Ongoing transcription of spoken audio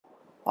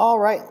All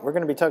right, we're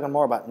going to be talking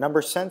more about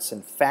number sense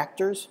and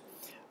factors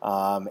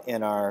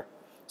in our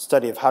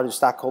study of how do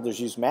stockholders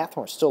use math.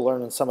 We're still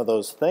learning some of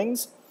those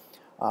things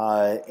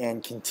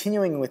and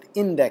continuing with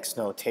index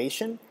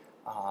notation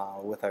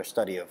with our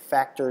study of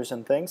factors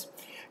and things.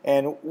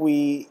 And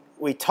we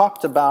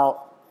talked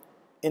about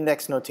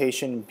index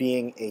notation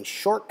being a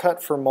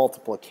shortcut for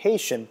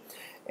multiplication.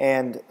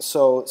 And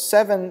so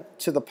 7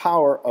 to the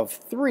power of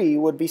 3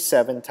 would be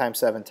 7 times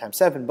 7 times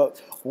 7.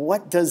 But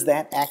what does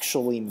that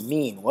actually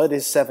mean? What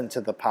is 7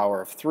 to the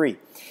power of 3?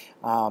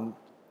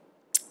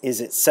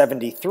 Is it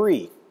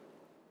 73?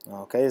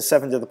 Okay, is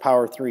 7 to the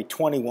power of 3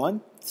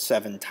 21?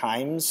 7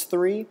 times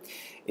 3?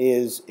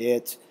 Is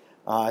it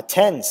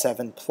 10?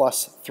 7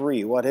 plus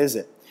 3? What is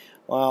it?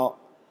 Well,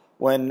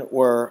 when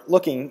we're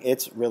looking,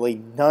 it's really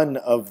none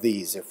of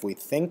these. If we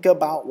think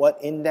about what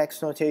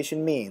index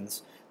notation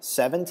means,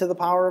 7 to the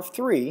power of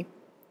 3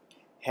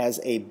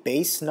 has a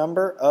base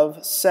number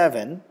of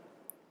 7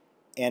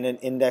 and an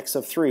index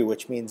of 3,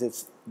 which means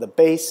it's the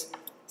base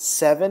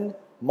 7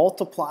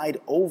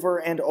 multiplied over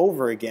and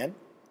over again.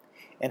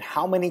 And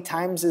how many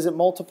times is it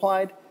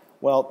multiplied?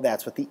 Well,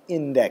 that's what the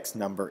index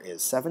number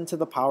is. 7 to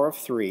the power of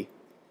 3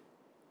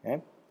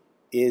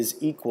 is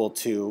equal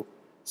to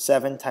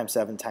 7 times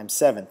 7 times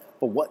 7.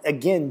 But what,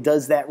 again,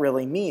 does that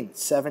really mean?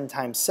 7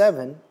 times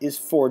 7 is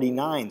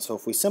 49. So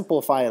if we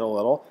simplify it a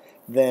little,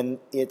 then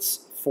it's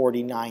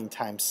 49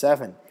 times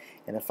 7.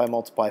 And if I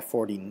multiply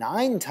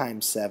 49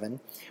 times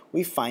 7,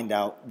 we find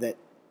out that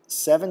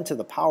 7 to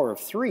the power of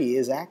 3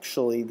 is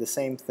actually the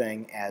same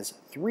thing as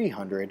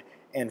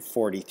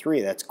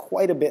 343. That's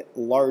quite a bit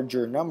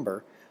larger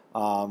number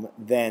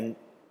than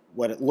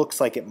what it looks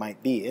like it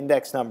might be.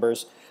 Index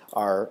numbers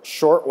are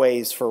short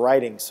ways for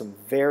writing some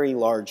very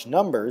large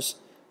numbers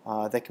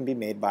that can be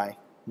made by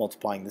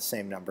multiplying the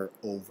same number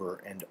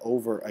over and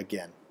over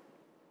again.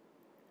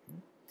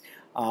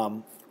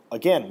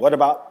 Again, what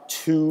about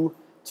 2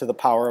 to the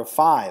power of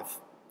 5?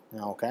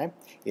 Okay,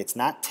 it's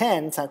not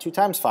 10, it's not 2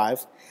 times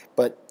 5,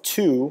 but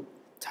 2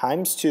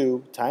 times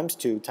 2 times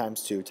 2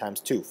 times 2 times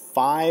 2.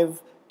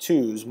 5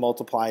 2's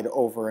multiplied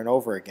over and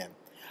over again.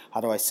 How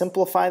do I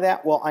simplify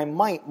that? Well, I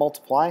might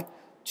multiply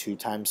 2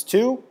 times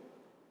 2,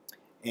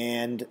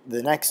 and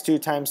the next 2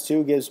 times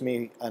 2 gives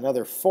me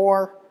another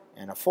 4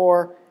 and a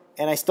 4,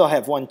 and I still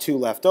have 1 2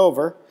 left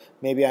over.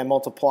 Maybe I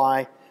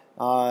multiply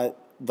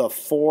the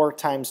 4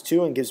 times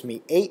 2 and gives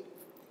me 8,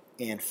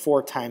 and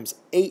 4 times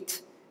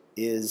 8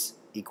 is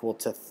equal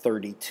to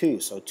 32.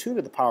 So 2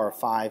 to the power of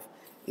 5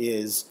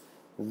 is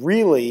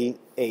really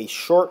a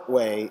short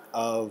way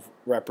of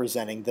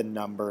representing the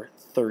number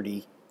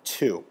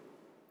 32.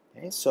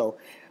 Okay, so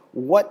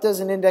what does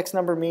an index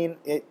number mean?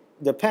 It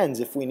depends.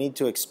 If we need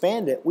to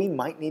expand it, we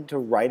might need to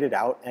write it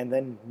out and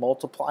then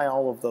multiply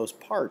all of those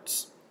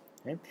parts.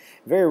 Okay?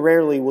 Very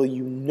rarely will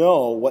you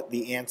know what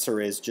the answer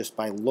is just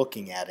by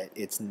looking at it.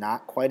 It's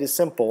not quite as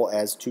simple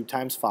as 2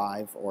 times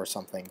 5 or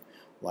something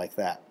like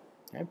that.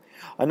 Okay?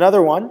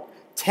 Another one,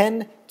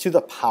 10 to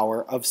the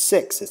power of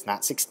 6. It's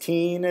not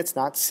 16, it's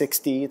not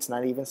 60, it's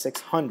not even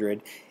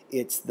 600.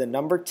 It's the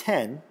number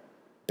 10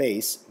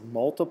 base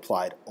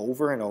multiplied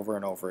over and over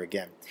and over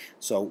again.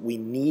 So we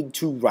need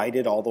to write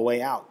it all the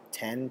way out.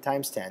 10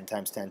 times 10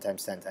 times 10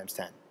 times 10 times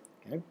 10.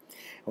 Okay? And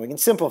we can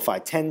simplify.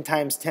 10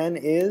 times 10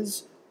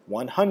 is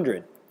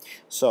 100.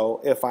 So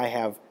if I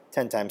have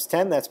 10 times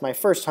 10, that's my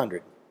first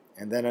 100.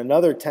 And then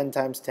another 10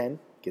 times 10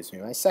 gives me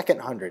my second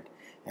 100.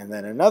 And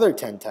then another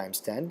 10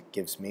 times 10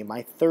 gives me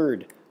my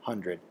third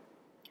 100.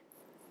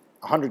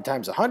 100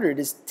 times 100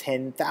 is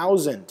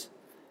 10,000.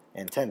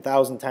 And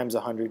 10,000 times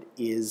 100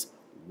 is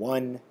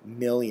 1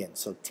 million.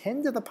 So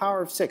 10 to the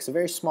power of 6, a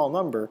very small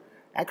number,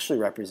 actually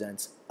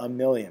represents a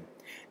million.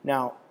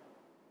 Now,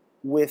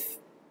 with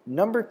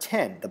number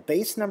 10, the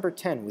base number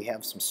 10, we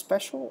have some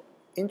special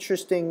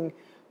interesting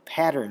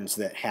patterns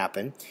that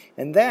happen,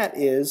 and that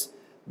is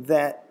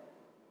that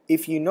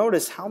if you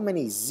notice how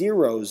many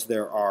zeros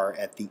there are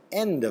at the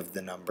end of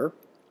the number,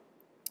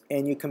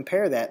 and you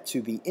compare that to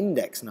the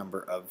index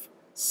number of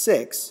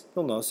 6,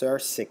 you'll notice there are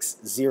 6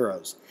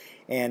 zeros.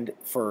 And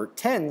for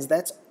tens,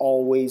 that's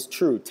always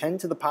true. 10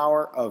 to the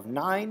power of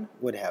 9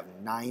 would have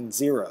 9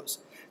 zeros.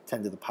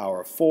 10 to the power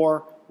of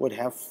 4 would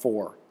have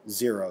 4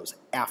 zeros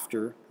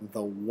after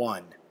the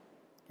 1.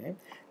 Okay?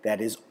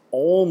 That is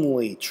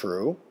only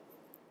true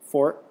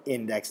for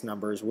index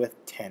numbers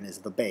with 10 as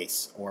the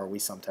base, or we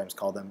sometimes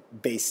call them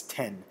base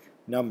 10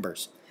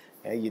 numbers.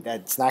 Okay?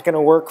 That's not going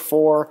to work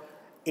for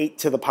 8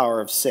 to the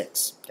power of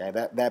 6. Okay?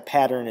 That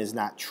pattern is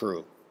not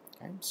true.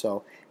 Okay?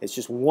 So it's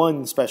just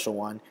one special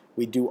one.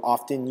 We do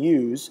often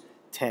use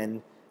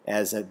 10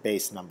 as a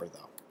base number,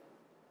 though.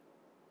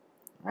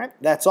 All right,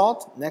 that's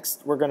all.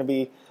 Next, we're going to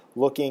be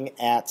looking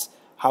at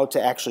how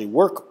to actually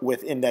work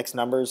with index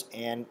numbers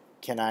and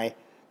can I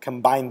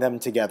combine them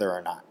together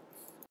or not.